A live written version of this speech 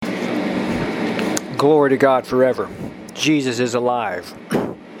Glory to God forever. Jesus is alive.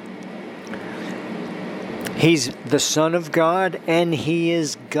 He's the Son of God, and He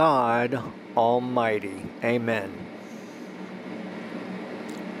is God Almighty. Amen.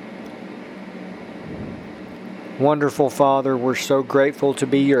 Wonderful Father, we're so grateful to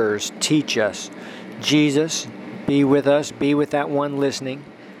be yours. Teach us. Jesus, be with us. Be with that one listening.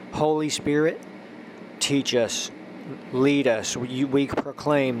 Holy Spirit, teach us. Lead us. We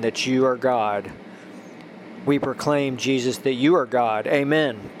proclaim that you are God. We proclaim, Jesus, that you are God.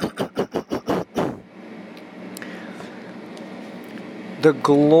 Amen. The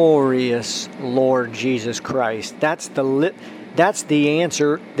glorious Lord Jesus Christ. That's the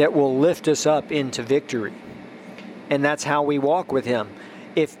answer that will lift us up into victory. And that's how we walk with Him.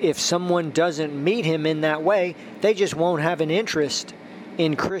 If someone doesn't meet Him in that way, they just won't have an interest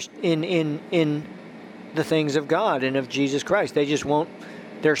in the things of God and of Jesus Christ. They just won't.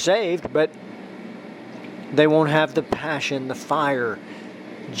 They're saved, but they won't have the passion, the fire.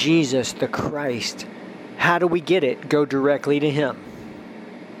 Jesus, the Christ. How do we get it? Go directly to Him.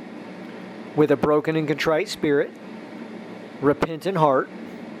 With a broken and contrite spirit, repentant heart.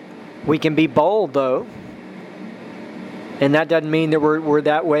 We can be bold, though. And that doesn't mean that we're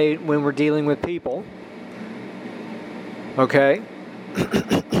that way when we're dealing with people. Okay?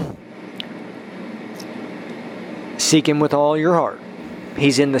 Seek Him with all your heart.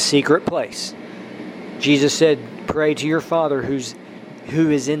 He's in the secret place. Jesus said, pray to your Father who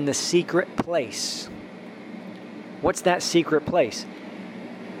is in the secret place. What's that secret place?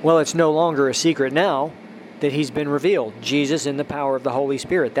 Well, it's no longer a secret now that He's been revealed. Jesus in the power of the Holy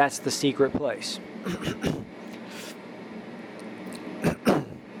Spirit. That's the secret place.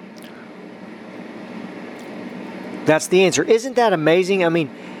 That's the answer. Isn't that amazing? I mean,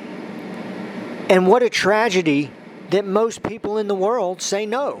 and what a tragedy that most people in the world say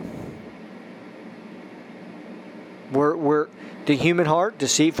no. We're the human heart,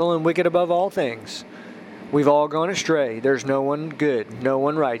 deceitful and wicked above all things. We've all gone astray. There's no one good, no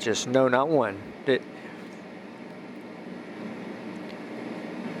one righteous, no, not one.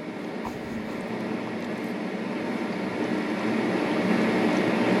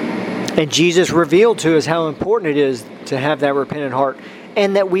 And Jesus revealed to us how important it is to have that repentant heart,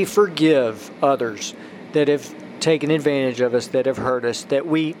 and that we forgive others that have taken advantage of us, that have hurt us, that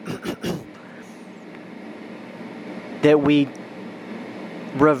we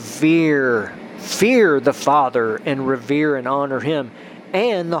fear the Father and revere and honor Him,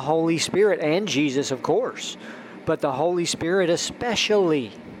 and the Holy Spirit, and Jesus, of course, but the Holy Spirit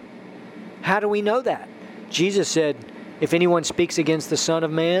especially. How do we know that? Jesus said, if anyone speaks against the Son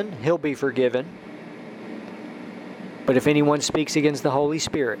of Man, he'll be forgiven. But if anyone speaks against the Holy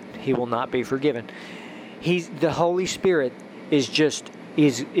Spirit, he will not be forgiven. The Holy Spirit is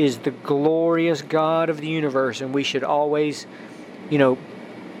the glorious God of the universe, and we should always,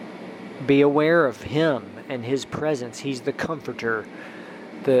 be aware of Him and His presence. He's the comforter,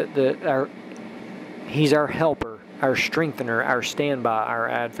 He's our helper, our strengthener, our standby, our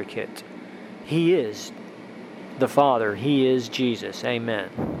advocate. He is the Father. He is Jesus. Amen.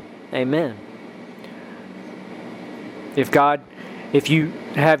 Amen. If you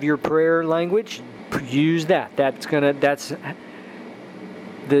have your prayer language, use that.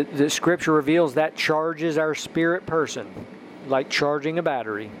 The Scripture reveals that charges our spirit person like charging a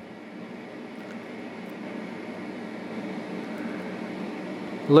battery.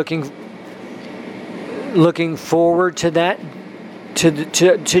 Looking forward to that,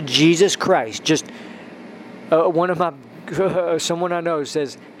 to Jesus Christ. Just someone I know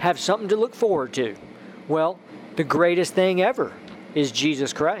says, have something to look forward to. Well, the greatest thing ever is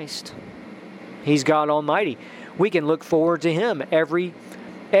Jesus Christ. He's God Almighty. We can look forward to Him every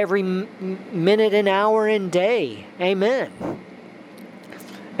minute and hour and day. Amen.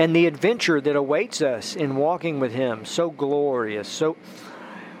 And the adventure that awaits us in walking with Him, so glorious. So,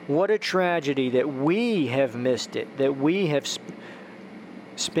 what a tragedy that we have missed it, that we have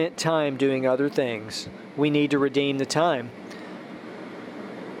spent time doing other things. We need to redeem the time.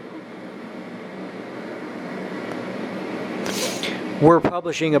 We're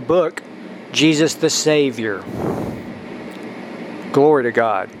publishing a book, Jesus the Savior. Glory to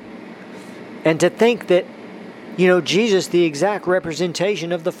God. And to think that, Jesus, the exact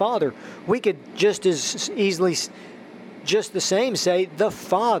representation of the Father, we could just as easily, just the same, say the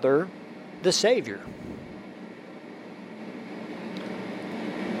Father, the Savior.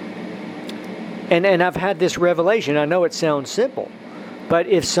 And I've had this revelation. I know it sounds simple, but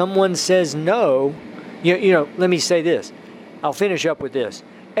if someone says no, let me say this. I'll finish up with this.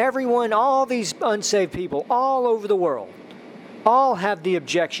 Everyone, all these unsaved people all over the world, all have the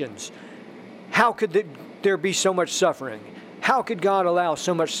objections. How could there be so much suffering? How could God allow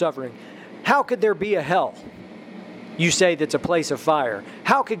so much suffering? How could there be a hell? You say that's a place of fire.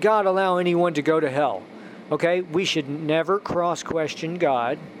 How could God allow anyone to go to hell? Okay, we should never cross-question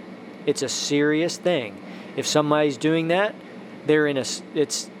God. It's a serious thing. If somebody's doing that,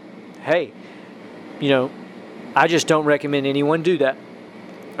 hey, I just don't recommend anyone do that.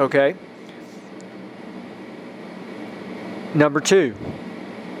 Okay? Number 2,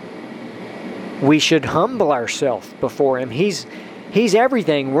 we should humble ourselves before Him. He's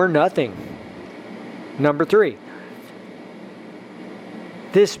everything. We're nothing. Number 3,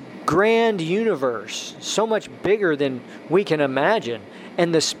 this grand universe, so much bigger than we can imagine,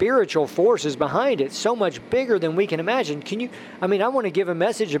 and the spiritual forces behind it, so much bigger than we can imagine. I want to give a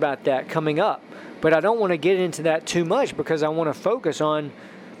message about that coming up, but I don't want to get into that too much because I want to focus on,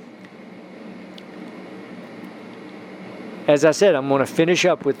 as I said, I'm going to finish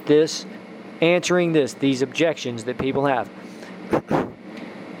up with this, answering these objections that people have.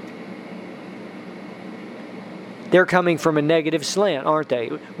 They're coming from a negative slant, aren't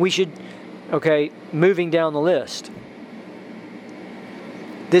they? Moving down the list.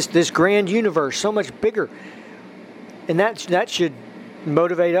 This grand universe, so much bigger. And that should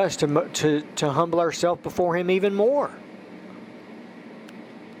motivate us to humble ourselves before Him even more.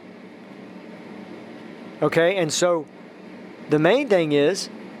 Okay, and so the main thing is,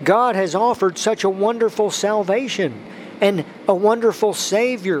 God has offered such a wonderful salvation and a wonderful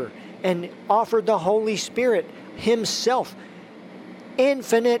Savior, and offered the Holy Spirit Himself,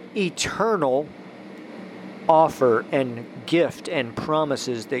 infinite, eternal offer and gift and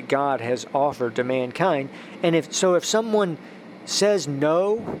promises that God has offered to mankind. And if someone says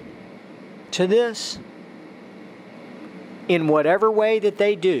no to this, in whatever way that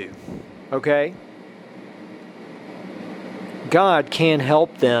they do, okay, God can't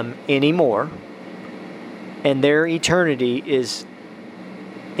help them anymore, and their eternity is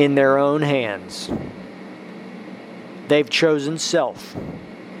in their own hands. They've chosen self.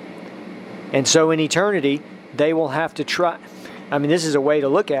 And so in eternity, they will have to try. This is a way to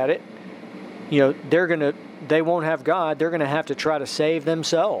look at it. They won't have God. They're going to have to try to save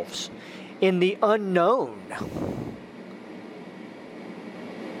themselves in the unknown.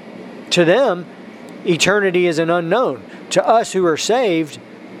 To them, eternity is an unknown. To us who are saved,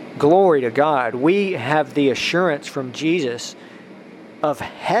 glory to God. We have the assurance from Jesus of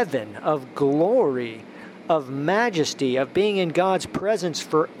heaven, of glory, of majesty, of being in God's presence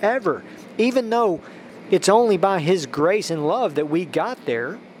forever. Even though it's only by His grace and love that we got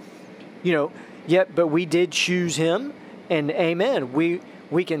there, but we did choose Him, and amen.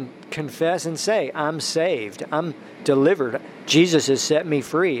 We can confess and say, I'm saved, I'm delivered, Jesus has set me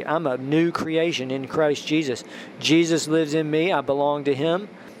free, I'm a new creation in Christ Jesus. Jesus lives in me, I belong to Him,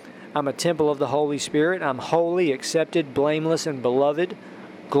 I'm a temple of the Holy Spirit, I'm holy, accepted, blameless, and beloved.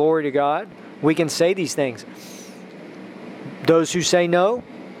 Glory to God. We can say these things. Those who say no,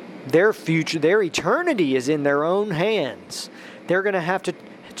 their future, their eternity is in their own hands. They're going to have to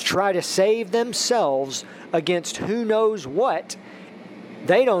try to save themselves against who knows what.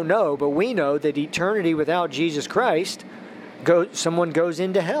 They don't know, but we know that eternity without Jesus Christ, someone goes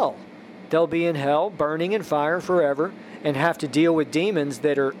into hell. They'll be in hell, burning in fire forever, and have to deal with demons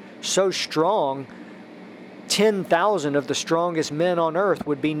that are so strong, 10,000 of the strongest men on earth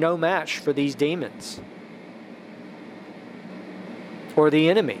would be no match for these demons or the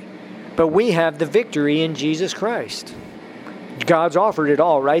enemy. But we have the victory in Jesus Christ. God's offered it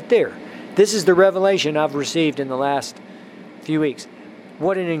all right there. This is the revelation I've received in the last few weeks.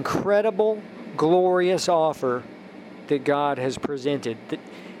 What an incredible, glorious offer that God has presented. That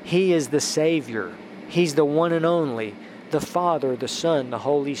He is the Savior. He's the one and only, the Father, the Son, the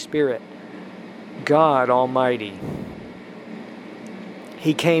Holy Spirit. God Almighty.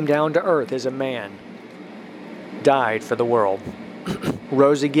 He came down to earth as a man, died for the world,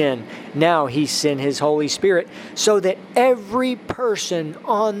 rose again. Now He sent His Holy Spirit so that every person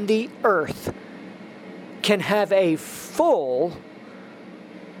on the earth can have a full,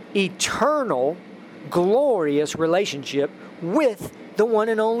 eternal, glorious relationship with the one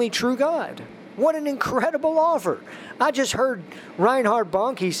and only true God. What an incredible offer. I just heard Reinhard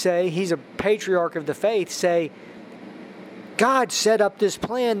Bonnke say, he's a patriarch of the faith, say, God set up this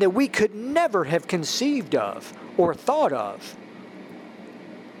plan that we could never have conceived of or thought of.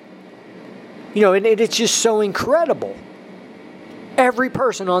 And it's just so incredible. Every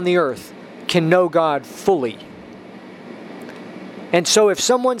person on the earth can know God fully. And so if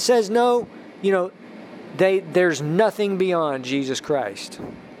someone says no, there's nothing beyond Jesus Christ.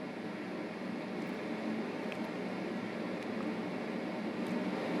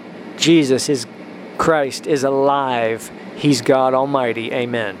 Jesus is Christ is alive. He's God Almighty.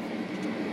 Amen.